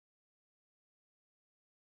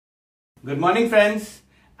Good morning friends,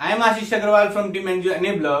 I am Ashis Agarwal from Team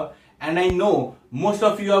NGOenabler and I know most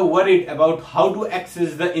of you are worried about how to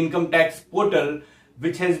access the income tax portal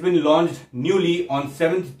which has been launched newly on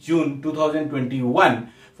 7th June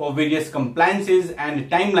 2021 for various compliances and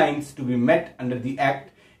timelines to be met under the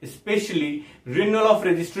Act, especially renewal of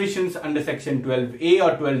registrations under Section 12A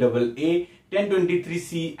or 12AA,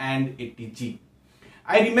 1023C and 80G.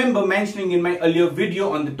 I remember mentioning in my earlier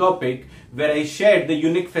video on the topic where I shared the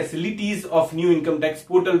unique facilities of new income tax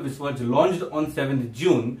portal which was launched on 7th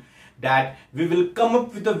June that we will come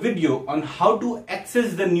up with a video on how to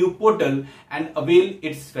access the new portal and avail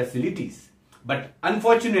its facilities. But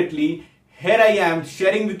unfortunately, here I am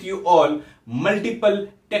sharing with you all multiple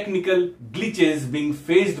technical glitches being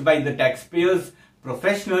faced by the taxpayers,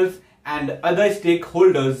 professionals and other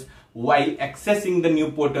stakeholders while accessing the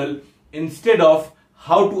new portal instead of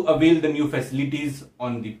how to avail the new facilities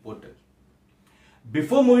on the portal.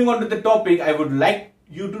 Before moving on to the topic, I would like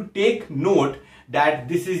you to take note that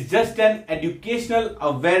this is just an educational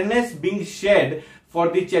awareness being shared for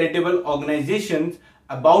the charitable organizations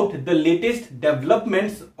about the latest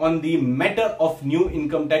developments on the matter of new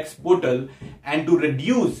income tax portal and to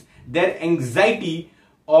reduce their anxiety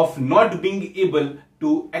of not being able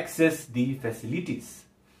to access the facilities.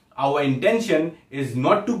 Our intention is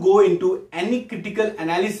not to go into any critical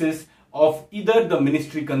analysis of either the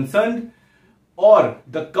ministry concerned or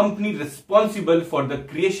the company responsible for the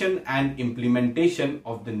creation and implementation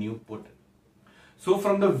of the new portal. So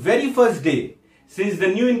from the very first day, since the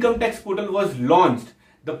new income tax portal was launched,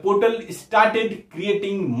 the portal started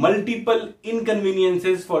creating multiple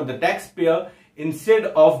inconveniences for the taxpayer instead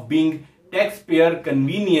of being taxpayer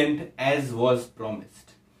convenient as was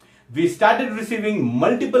promised. We started receiving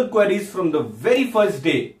multiple queries from the very first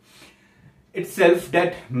day itself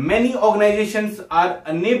that many organizations are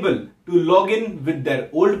unable to log in with their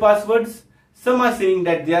old passwords. Some are saying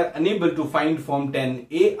that they are unable to find Form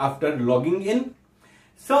 10A after logging in.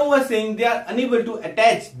 Some were saying they are unable to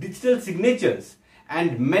attach digital signatures,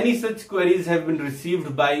 and many such queries have been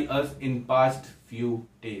received by us in past few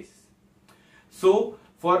days. So,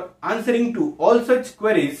 for answering to all such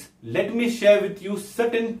queries, let me share with you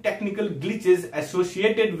certain technical glitches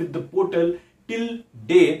associated with the portal till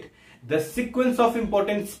date, the sequence of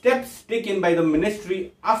important steps taken by the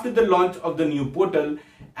ministry after the launch of the new portal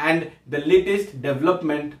and the latest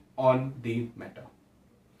development on the matter.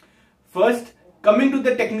 First, coming to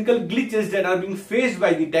the technical glitches that are being faced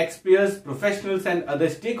by the taxpayers, professionals and other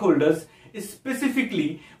stakeholders,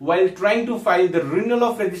 specifically while trying to file the renewal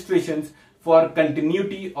of registrations for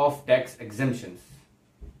continuity of tax exemptions.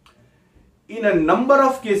 In a number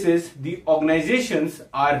of cases, the organizations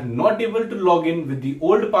are not able to log in with the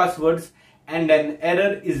old passwords and an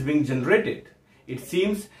error is being generated. It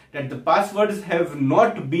seems that the passwords have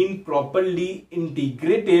not been properly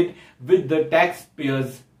integrated with the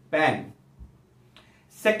taxpayer's PAN.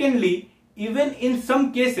 Secondly, even in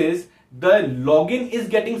some cases, the login is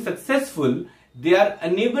getting successful. They are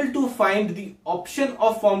unable to find the option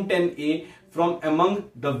of Form 10A from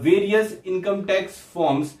among the various income tax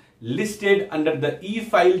forms listed under the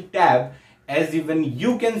e-file tab, as even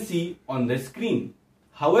you can see on the screen.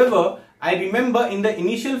 However, I remember in the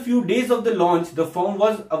initial few days of the launch, the form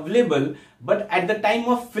was available, but at the time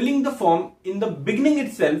of filling the form, in the beginning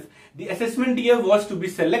itself, the assessment year was to be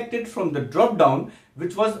selected from the drop down,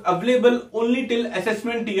 which was available only till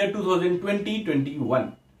assessment year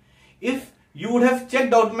 2020-21. If you would have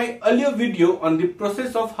checked out my earlier video on the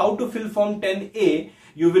process of how to fill Form 10A,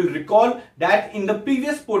 you will recall that in the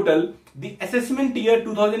previous portal, the assessment year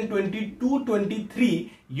 2022-23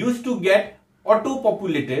 used to get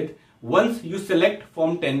auto-populated once you select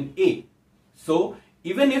Form 10A. So,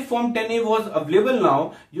 even if Form 10A was available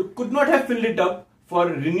now, you could not have filled it up for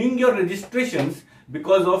renewing your registrations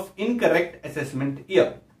because of incorrect assessment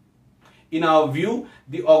year. In our view,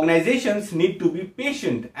 the organizations need to be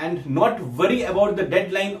patient and not worry about the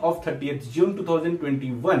deadline of 30th June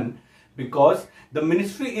 2021 because the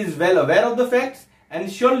ministry is well aware of the facts and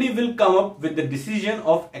surely will come up with the decision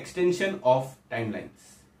of extension of timelines.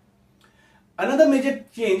 Another major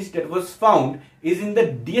change that was found is in the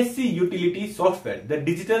DSC utility software, the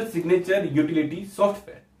digital signature utility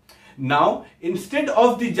software. Now, instead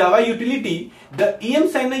of the Java utility, the EM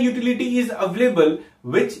Signer utility is available,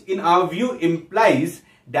 which in our view implies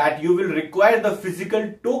that you will require the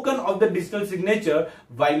physical token of the digital signature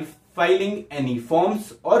while filing any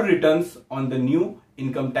forms or returns on the new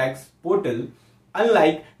income tax portal,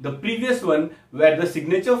 unlike the previous one where the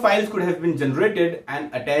signature files could have been generated and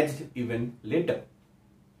attached even later.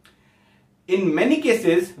 In many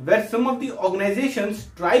cases where some of the organizations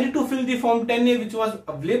tried to fill the Form 10A which was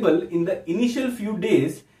available in the initial few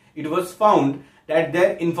days, it was found that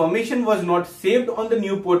their information was not saved on the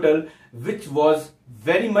new portal, which was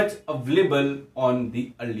very much available on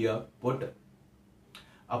the earlier portal.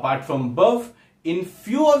 Apart from above, in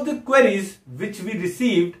few of the queries which we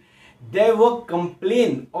received, there were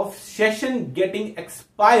complaints of session getting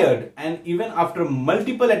expired, and even after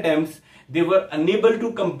multiple attempts, they were unable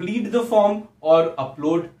to complete the form or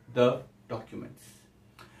upload the documents.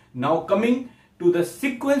 Now coming to the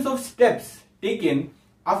sequence of steps taken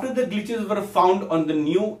after the glitches were found on the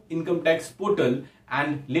new income tax portal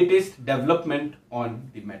and latest development on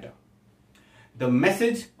the matter. The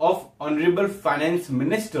message of Honorable Finance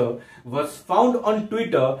Minister was found on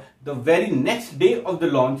Twitter the very next day of the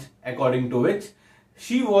launch, according to which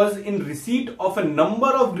she was in receipt of a number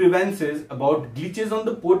of grievances about glitches on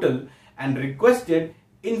the portal and requested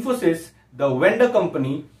Infosys, the vendor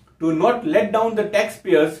company, to not let down the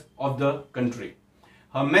taxpayers of the country.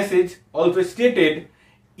 Her message also stated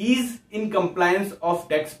ease in compliance of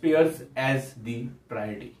taxpayers as the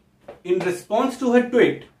priority. In response to her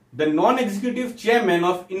tweet, the non-executive chairman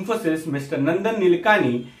of Infosys, Mr. Nandan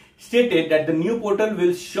Nilekani, stated that the new portal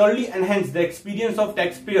will surely enhance the experience of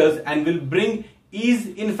taxpayers and will bring ease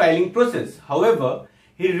in filing process. However,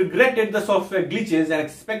 he regretted the software glitches and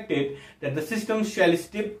expected that the system shall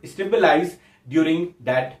stabilize during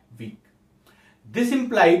that week. This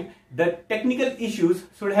implied that technical issues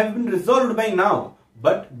should have been resolved by now,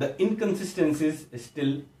 but the inconsistencies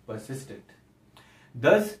still persisted.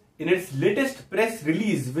 Thus, in its latest press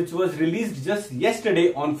release, which was released just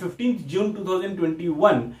yesterday on 15th June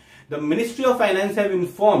 2021, the Ministry of Finance have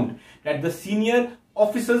informed that the senior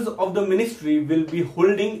officers of the ministry will be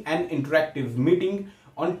holding an interactive meeting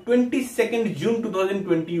on 22nd June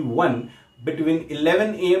 2021 between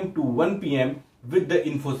 11 AM to 1 PM with the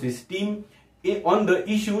Infosys team on the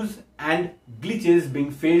issues and glitches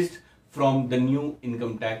being faced from the new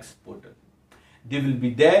income tax portal. They will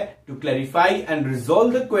be there to clarify and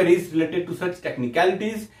resolve the queries related to such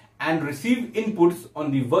technicalities and receive inputs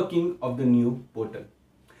on the working of the new portal.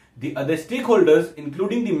 The other stakeholders,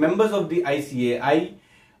 including the members of the ICAI,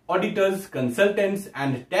 auditors, consultants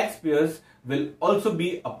and taxpayers, will also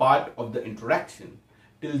be a part of the interaction.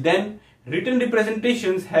 Till then, written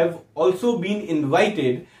representations have also been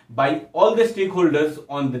invited by all the stakeholders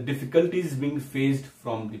on the difficulties being faced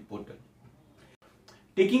from the portal.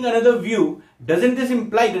 Taking another view, doesn't this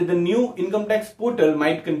imply that the new income tax portal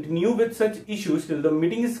might continue with such issues till the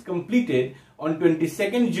meeting is completed on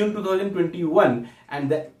 22nd June 2021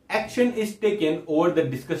 and the action is taken over the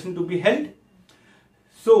discussion to be held?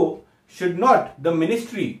 So, should not the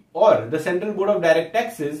Ministry or the Central Board of Direct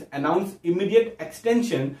Taxes announce immediate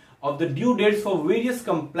extension of the due dates for various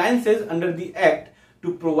compliances under the Act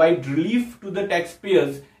to provide relief to the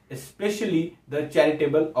taxpayers, especially the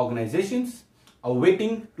charitable organizations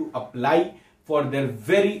awaiting to apply for their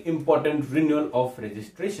very important renewal of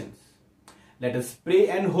registrations? Let us pray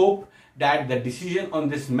and hope that the decision on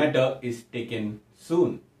this matter is taken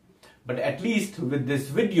soon. But at least with this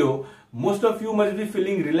video, most of you must be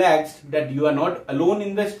feeling relaxed that you are not alone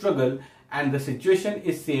in the struggle and the situation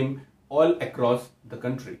is same all across the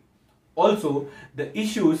country. Also, the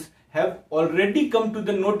issues have already come to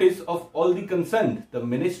the notice of all the concerned, the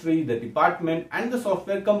ministry, the department and the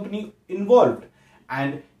software company involved,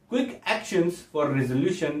 and quick actions for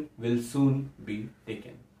resolution will soon be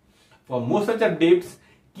taken. For more such updates,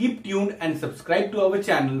 keep tuned and subscribe to our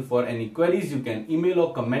channel. For any queries, you can email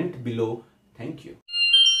or comment below. Thank you.